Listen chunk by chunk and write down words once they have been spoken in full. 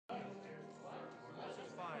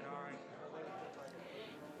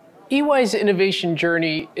EY's innovation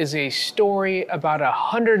journey is a story about a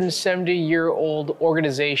 170-year-old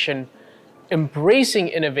organization embracing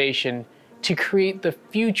innovation to create the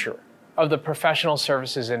future of the professional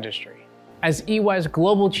services industry. As EY's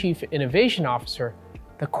Global Chief Innovation Officer,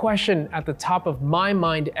 the question at the top of my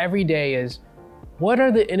mind every day is, what are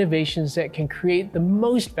the innovations that can create the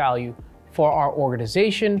most value for our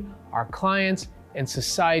organization, our clients, and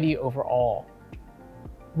society overall?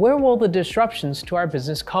 Where will the disruptions to our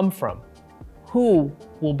business come from? Who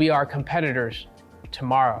will be our competitors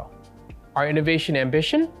tomorrow? Our innovation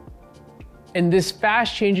ambition? In this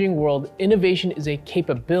fast-changing world, innovation is a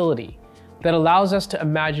capability that allows us to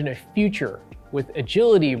imagine a future with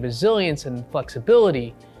agility, resilience, and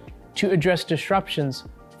flexibility to address disruptions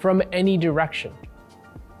from any direction.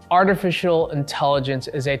 Artificial intelligence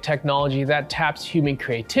is a technology that taps human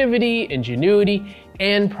creativity, ingenuity,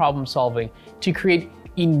 and problem solving to create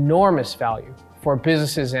enormous value for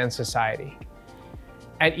businesses and society.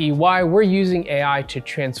 At EY, we're using AI to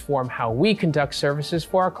transform how we conduct services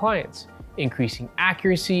for our clients, increasing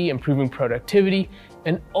accuracy, improving productivity,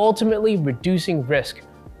 and ultimately reducing risk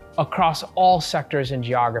across all sectors and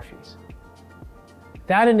geographies.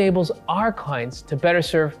 That enables our clients to better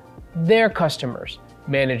serve their customers,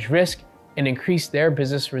 manage risk, and increase their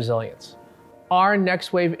business resilience. Our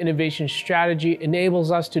next wave innovation strategy enables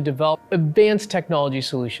us to develop advanced technology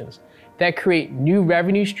solutions that create new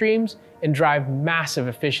revenue streams and drive massive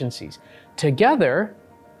efficiencies. Together,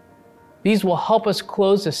 these will help us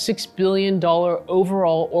close the $6 billion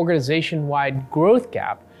overall organization-wide growth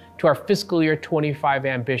gap to our fiscal year 25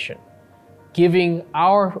 ambition, giving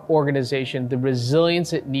our organization the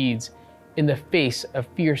resilience it needs in the face of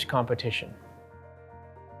fierce competition.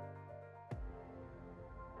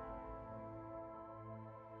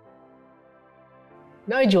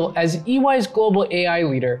 Nigel, as EY's global AI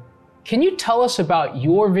leader, can you tell us about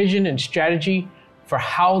your vision and strategy for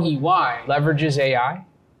how EY leverages AI?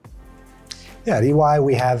 Yeah, at EY,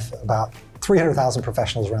 we have about 300,000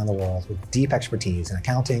 professionals around the world with deep expertise in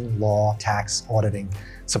accounting, law, tax, auditing,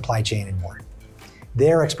 supply chain, and more.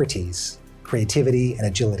 Their expertise, creativity, and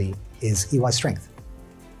agility is EY's strength.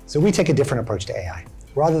 So we take a different approach to AI.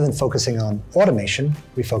 Rather than focusing on automation,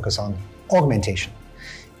 we focus on augmentation.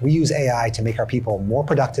 We use AI to make our people more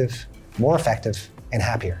productive, more effective, and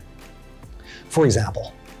happier. For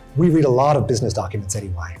example, we read a lot of business documents at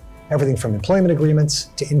EY, everything from employment agreements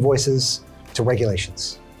to invoices to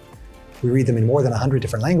regulations. We read them in more than 100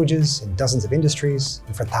 different languages, in dozens of industries,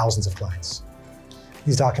 and for thousands of clients.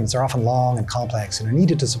 These documents are often long and complex and are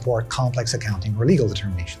needed to support complex accounting or legal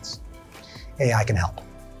determinations. AI can help.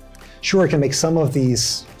 Sure, it can make some of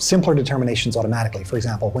these simpler determinations automatically. For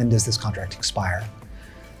example, when does this contract expire?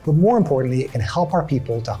 But more importantly, it can help our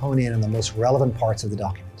people to hone in on the most relevant parts of the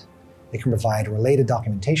document. It can provide related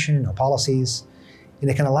documentation or policies, and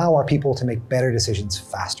it can allow our people to make better decisions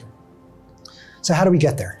faster. So how do we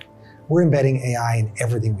get there? We're embedding AI in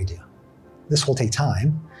everything we do. This will take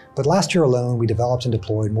time, but last year alone, we developed and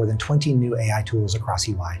deployed more than 20 new AI tools across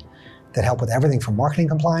EY that help with everything from marketing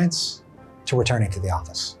compliance to returning to the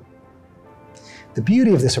office. The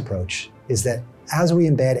beauty of this approach is that as we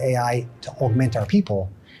embed AI to augment our people,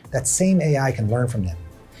 that same AI can learn from them.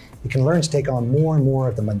 It can learn to take on more and more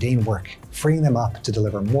of the mundane work, freeing them up to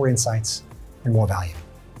deliver more insights and more value.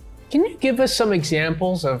 Can you give us some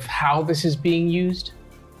examples of how this is being used?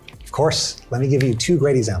 Of course, let me give you two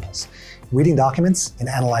great examples: reading documents and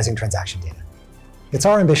analyzing transaction data. It's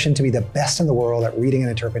our ambition to be the best in the world at reading and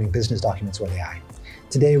interpreting business documents with AI.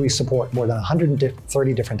 Today, we support more than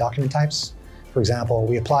 130 different document types. For example,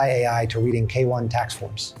 we apply AI to reading K1 tax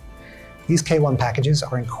forms. These K1 packages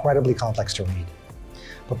are incredibly complex to read.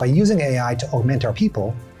 But by using AI to augment our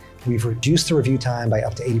people, we've reduced the review time by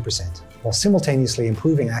up to 80%, while simultaneously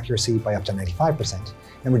improving accuracy by up to 95%,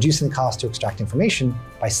 and reducing the cost to extract information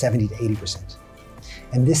by 70 to 80%.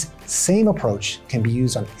 And this same approach can be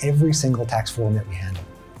used on every single tax form that we handle.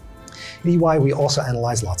 At EY, we also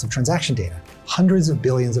analyze lots of transaction data, hundreds of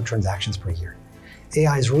billions of transactions per year.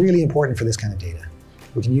 AI is really important for this kind of data.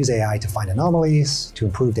 We can use AI to find anomalies, to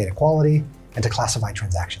improve data quality, and to classify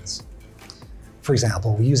transactions. For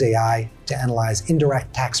example, we use AI to analyze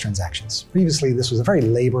indirect tax transactions. Previously, this was a very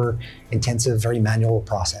labor-intensive, very manual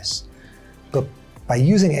process. But by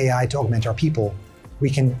using AI to augment our people, we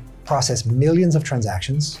can process millions of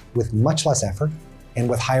transactions with much less effort and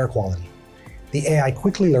with higher quality. The AI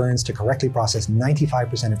quickly learns to correctly process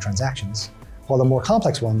 95% of transactions, while the more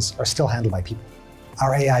complex ones are still handled by people.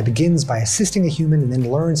 Our AI begins by assisting a human and then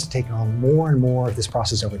learns to take on more and more of this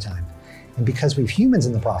process over time. And because we've humans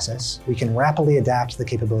in the process, we can rapidly adapt the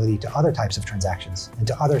capability to other types of transactions and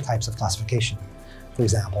to other types of classification. For for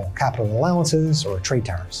example, capital allowances or trade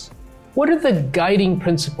tariffs. What are the guiding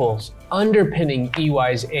principles underpinning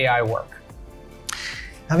EY's AI work?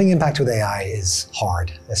 Having impact with AI is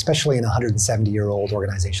hard, especially in a 170-year-old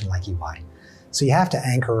organization like EY. So you have to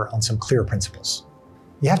anchor on some clear principles.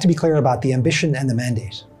 You have to be clear about the ambition and the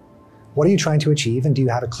mandate. What are you trying to achieve, and do you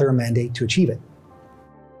have a clear mandate to achieve it?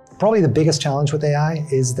 Probably the biggest challenge with AI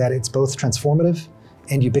is that it's both transformative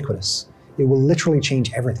and ubiquitous. It will literally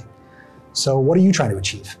change everything. So what are you trying to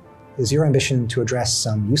achieve? Is your ambition to address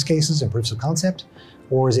some use cases and proofs of concept,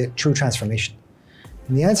 or is it true transformation?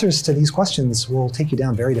 And the answers to these questions will take you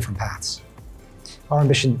down very different paths. Our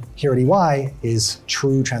ambition here at EY is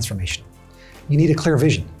true transformation. You need a clear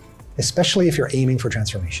vision, especially if you're aiming for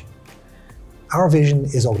transformation. Our vision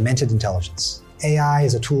is augmented intelligence. AI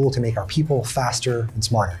is a tool to make our people faster and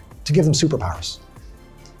smarter, to give them superpowers.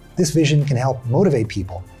 This vision can help motivate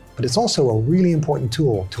people, but it's also a really important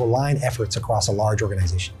tool to align efforts across a large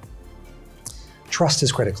organization. Trust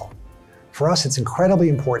is critical. For us, it's incredibly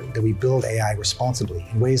important that we build AI responsibly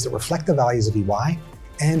in ways that reflect the values of EY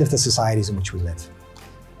and of the societies in which we live.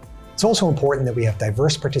 It's also important that we have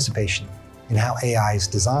diverse participation in how AI is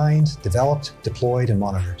designed, developed, deployed, and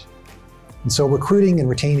monitored. And so recruiting and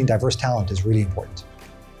retaining diverse talent is really important.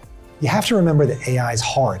 You have to remember that AI is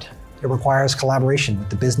hard. It requires collaboration with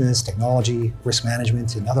the business, technology, risk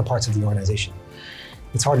management, and other parts of the organization.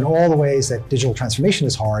 It's hard in all the ways that digital transformation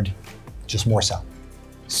is hard, just more so.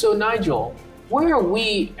 So Nigel, where are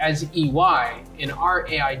we as EY in our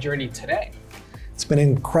AI journey today? It's been an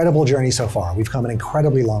incredible journey so far. We've come an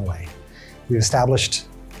incredibly long way. We've established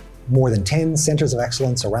more than 10 centers of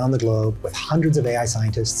excellence around the globe with hundreds of AI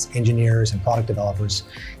scientists, engineers, and product developers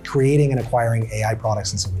creating and acquiring AI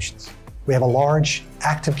products and solutions. We have a large,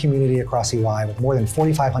 active community across EY with more than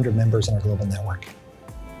 4,500 members in our global network.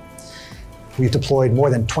 We've deployed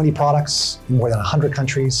more than 20 products in more than 100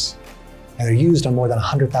 countries, and they're used on more than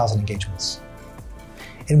 100,000 engagements.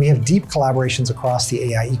 And we have deep collaborations across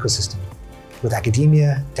the AI ecosystem with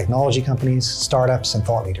academia, technology companies, startups, and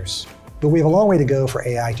thought leaders. But we have a long way to go for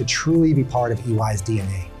AI to truly be part of EY's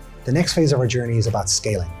DNA. The next phase of our journey is about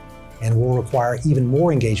scaling, and will require even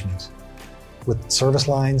more engagement with service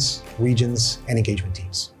lines, regions, and engagement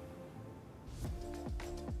teams.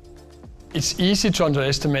 It's easy to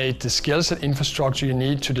underestimate the skills and infrastructure you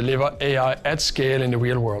need to deliver AI at scale in the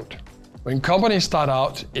real world. When companies start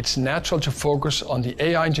out, it's natural to focus on the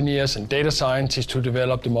AI engineers and data scientists to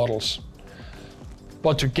develop the models.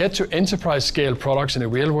 But to get to enterprise-scale products in the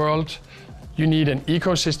real world, you need an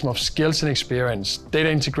ecosystem of skills and experience: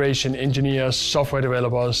 data integration engineers, software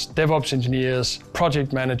developers, DevOps engineers,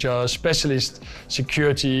 project managers, specialists,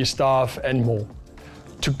 security staff, and more.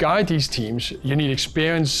 To guide these teams, you need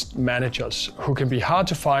experienced managers who can be hard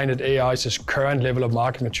to find at AI's current level of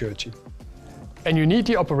market maturity. And you need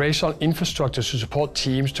the operational infrastructure to support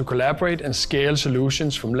teams to collaborate and scale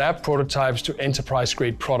solutions from lab prototypes to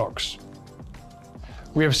enterprise-grade products.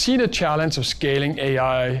 We have seen the challenge of scaling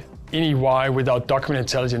AI in EY without document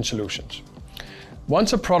intelligence solutions.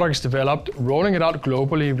 Once a product is developed, rolling it out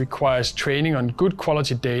globally requires training on good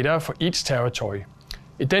quality data for each territory.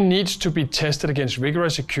 It then needs to be tested against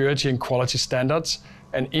rigorous security and quality standards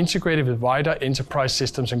and integrated with wider enterprise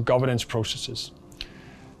systems and governance processes.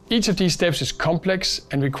 Each of these steps is complex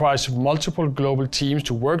and requires multiple global teams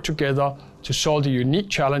to work together to solve the unique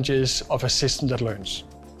challenges of a system that learns.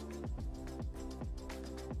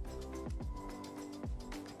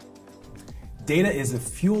 Data is the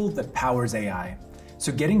fuel that powers AI,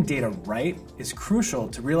 so getting data right is crucial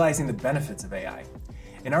to realizing the benefits of AI.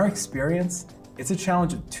 In our experience, it's a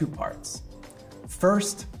challenge of two parts.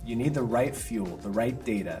 First, you need the right fuel, the right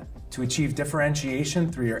data, to achieve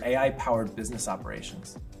differentiation through your AI-powered business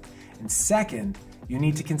operations. And second, you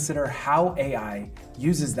need to consider how AI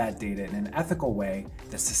uses that data in an ethical way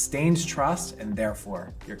that sustains trust and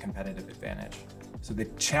therefore your competitive advantage. So the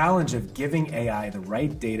challenge of giving AI the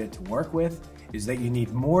right data to work with is that you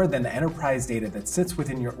need more than the enterprise data that sits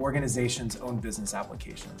within your organization's own business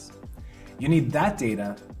applications. You need that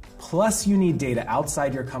data, plus you need data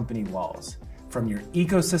outside your company walls, from your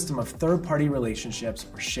ecosystem of third-party relationships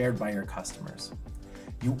or shared by your customers.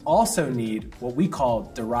 You also need what we call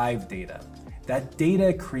derived data, that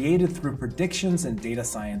data created through predictions and data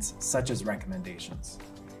science, such as recommendations.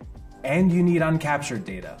 And you need uncaptured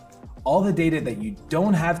data, all the data that you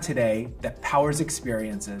don't have today that powers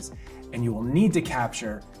experiences, and you will need to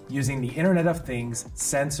capture using the Internet of Things,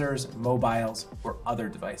 sensors, mobiles, or other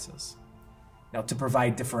devices. Now, to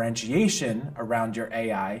provide differentiation around your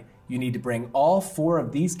AI, you need to bring all four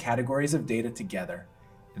of these categories of data together,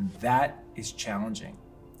 and that is challenging.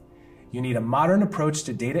 You need a modern approach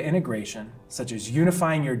to data integration, such as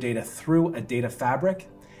unifying your data through a data fabric.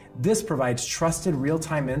 This provides trusted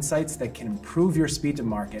real-time insights that can improve your speed to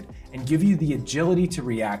market and give you the agility to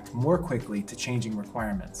react more quickly to changing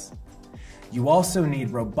requirements. You also need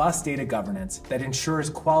robust data governance that ensures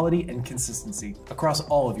quality and consistency across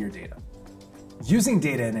all of your data. Using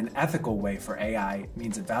data in an ethical way for AI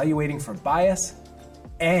means evaluating for bias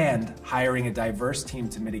and hiring a diverse team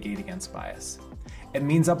to mitigate against bias. It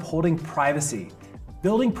means upholding privacy,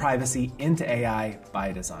 building privacy into AI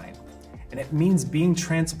by design. And it means being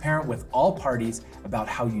transparent with all parties about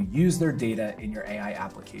how you use their data in your AI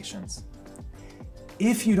applications.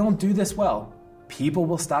 If you don't do this well, people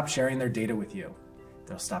will stop sharing their data with you.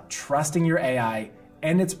 They'll stop trusting your AI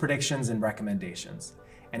and its predictions and recommendations.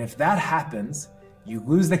 And if that happens, you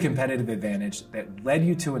lose the competitive advantage that led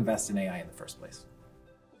you to invest in AI in the first place.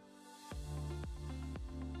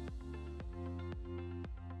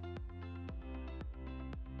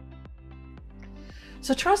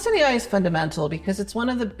 So trust in AI is fundamental because it's one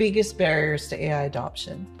of the biggest barriers to AI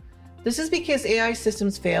adoption. This is because AI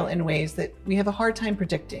systems fail in ways that we have a hard time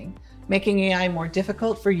predicting, making AI more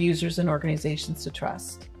difficult for users and organizations to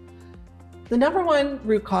trust. The number one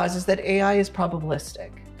root cause is that AI is probabilistic.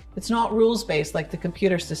 It's not rules-based like the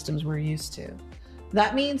computer systems we're used to.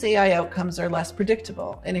 That means AI outcomes are less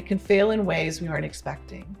predictable, and it can fail in ways we aren't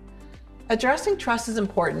expecting. Addressing trust is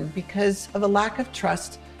important because of a lack of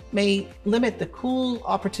trust may limit the cool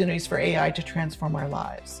opportunities for AI to transform our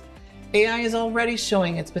lives. AI is already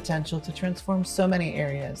showing its potential to transform so many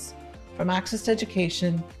areas, from access to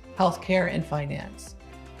education, healthcare, and finance.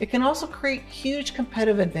 It can also create huge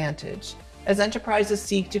competitive advantage as enterprises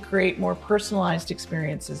seek to create more personalized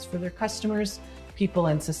experiences for their customers, people,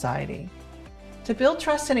 and society. To build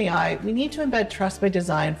trust in AI, we need to embed trust by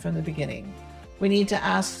design from the beginning. We need to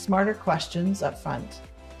ask smarter questions up front,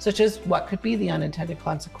 such as what could be the unintended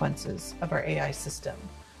consequences of our AI system?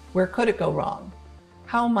 Where could it go wrong?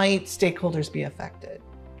 How might stakeholders be affected?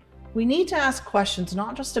 We need to ask questions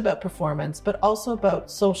not just about performance, but also about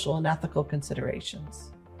social and ethical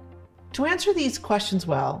considerations. To answer these questions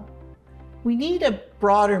well, we need a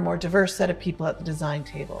broader, more diverse set of people at the design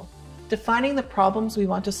table, defining the problems we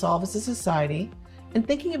want to solve as a society and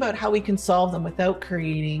thinking about how we can solve them without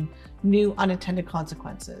creating new unintended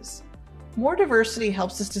consequences. More diversity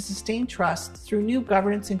helps us to sustain trust through new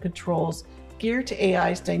governance and controls geared to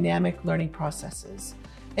AI's dynamic learning processes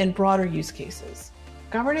and broader use cases.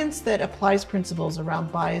 Governance that applies principles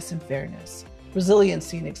around bias and fairness,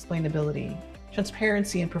 resiliency and explainability,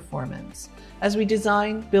 transparency and performance, as we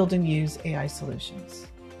design, build, and use AI solutions.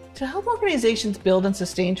 To help organizations build and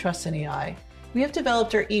sustain trust in AI, we have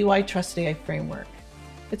developed our EY Trust AI framework.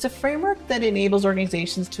 It's a framework that enables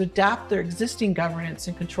organizations to adapt their existing governance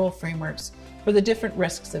and control frameworks for the different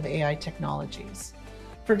risks of AI technologies.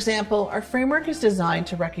 For example, our framework is designed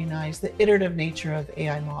to recognize the iterative nature of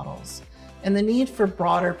AI models and the need for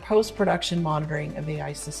broader post-production monitoring of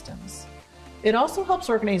AI systems. It also helps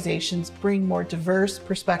organizations bring more diverse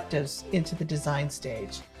perspectives into the design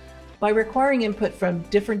stage by requiring input from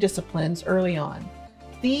different disciplines early on.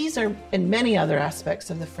 These and many other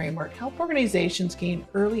aspects of the framework help organizations gain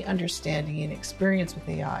early understanding and experience with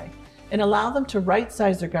AI and allow them to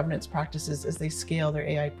right-size their governance practices as they scale their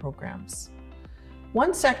AI programs.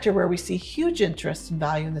 One sector where we see huge interest and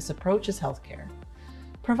value in this approach is healthcare.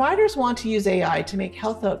 Providers want to use AI to make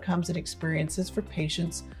health outcomes and experiences for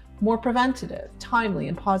patients more preventative, timely,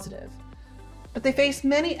 and positive. But they face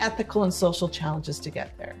many ethical and social challenges to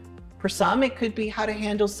get there. For some, it could be how to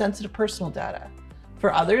handle sensitive personal data.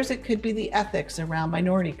 For others, it could be the ethics around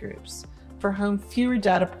minority groups, for whom fewer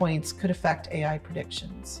data points could affect AI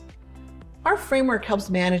predictions. Our framework helps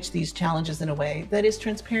manage these challenges in a way that is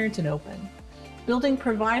transparent and open, building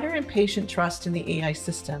provider and patient trust in the AI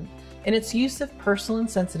system and its use of personal and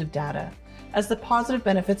sensitive data as the positive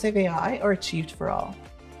benefits of AI are achieved for all.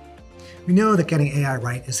 We know that getting AI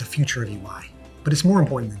right is the future of UI, but it's more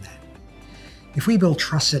important than that. If we build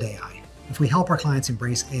trusted AI, if we help our clients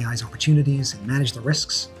embrace AI's opportunities and manage the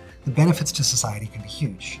risks, the benefits to society can be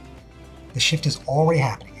huge. The shift is already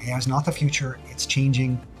happening. AI is not the future, it's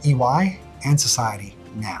changing EY and society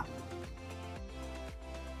now.